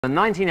The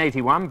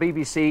 1981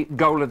 BBC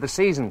Goal of the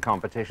Season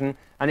competition,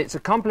 and it's a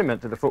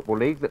compliment to the Football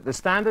League that the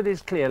standard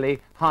is clearly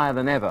higher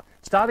than ever,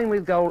 starting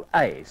with goal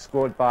A,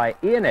 scored by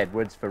Ian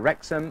Edwards for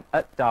Wrexham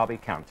at Derby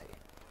County.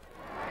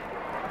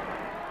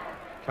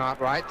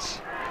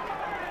 Cartwright.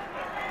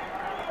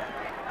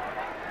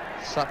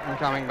 Sutton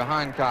coming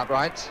behind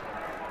Cartwright.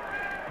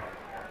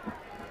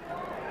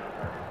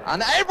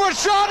 And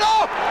Edwards shot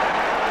off!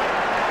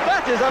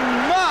 That is a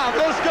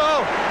marvellous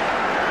goal!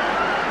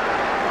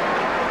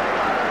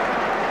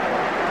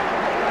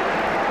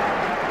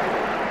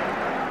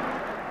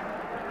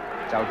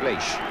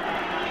 Dalglish.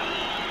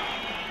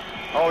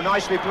 Oh,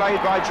 nicely played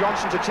by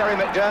Johnson to Terry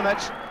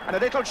McDermott, and a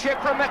little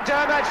chip from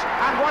McDermott,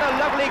 and what a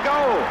lovely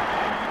goal!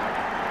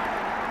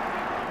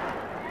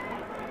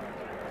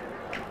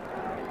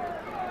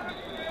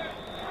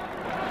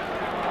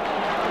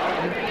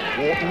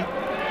 Wharton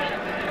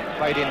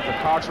played in for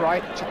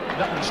Cartwright.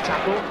 Nutton's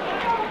tackle.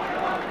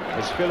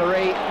 There's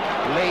Fillery.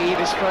 Lee,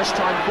 this first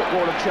time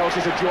football of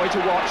Chelsea's a joy to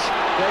watch.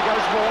 There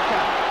goes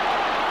Walker.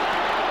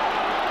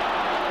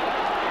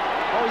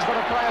 Oh, he's got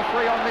a player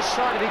free on this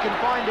side if he can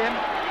find him.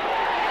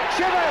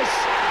 Chivers!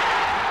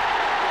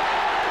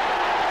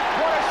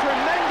 What a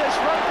tremendous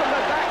run from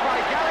the back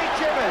by Gary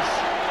Chivers.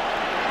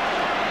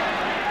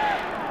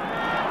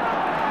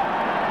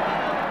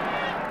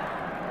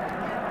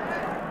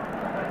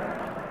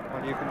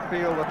 Well, you can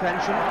feel the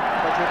tension,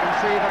 but you can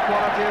see the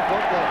quality of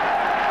football.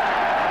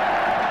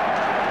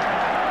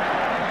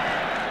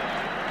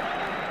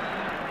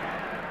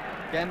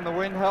 Again, the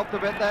wind helped a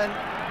bit then.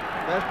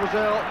 There's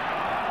Brazil.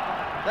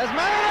 There's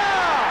Mariner!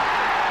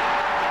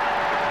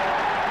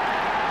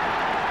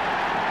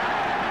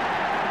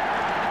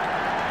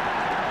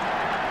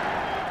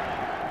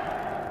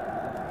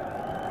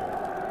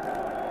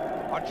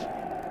 Watch.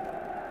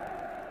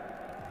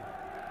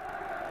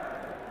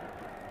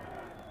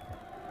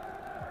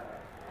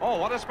 Oh,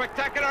 what a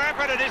spectacular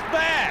effort, it is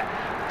there!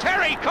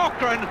 Terry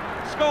Cochrane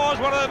scores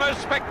one of the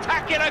most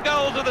spectacular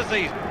goals of the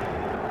season.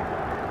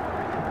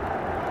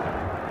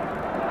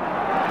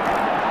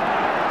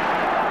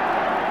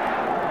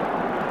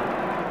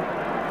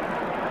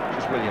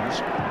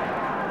 Williams.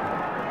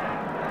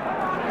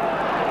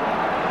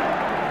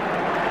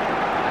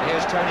 And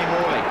here's Tony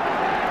Morley.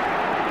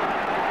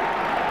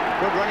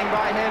 Good running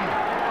by him.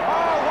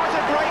 Oh, what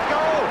a great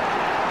goal!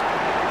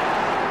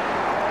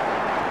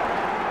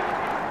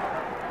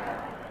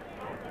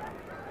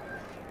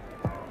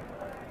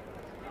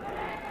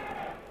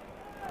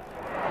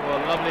 Oh, a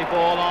lovely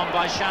ball on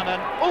by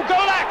Shannon. Oh,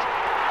 Golac!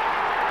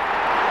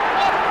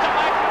 What a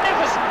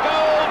magnificent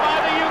goal by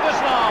the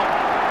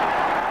Yugoslav!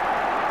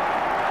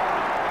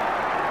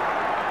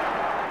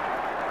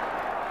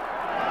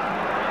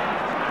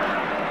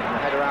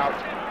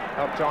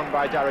 Helped on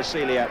by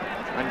Darasilia,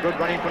 and good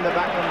running from the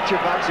back from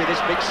Chivadze,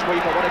 this big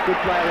sweeper. What a good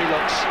player he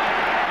looks.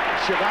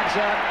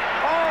 Chivadze,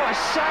 oh, I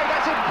say,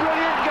 that's a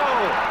brilliant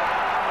goal.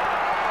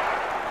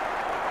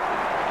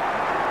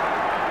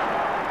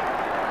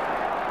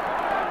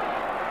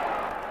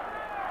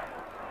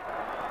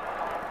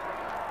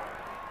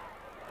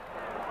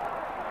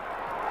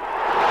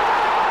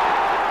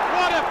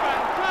 What a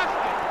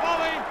fantastic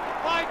volley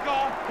by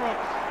Garth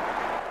Crooks.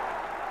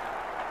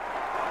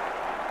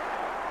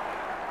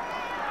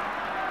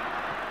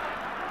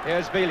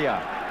 Here's Villa.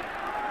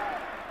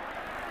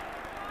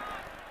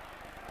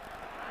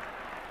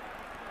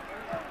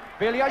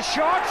 Villa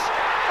shot!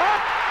 Oh!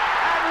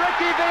 And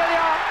Ricky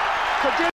Villa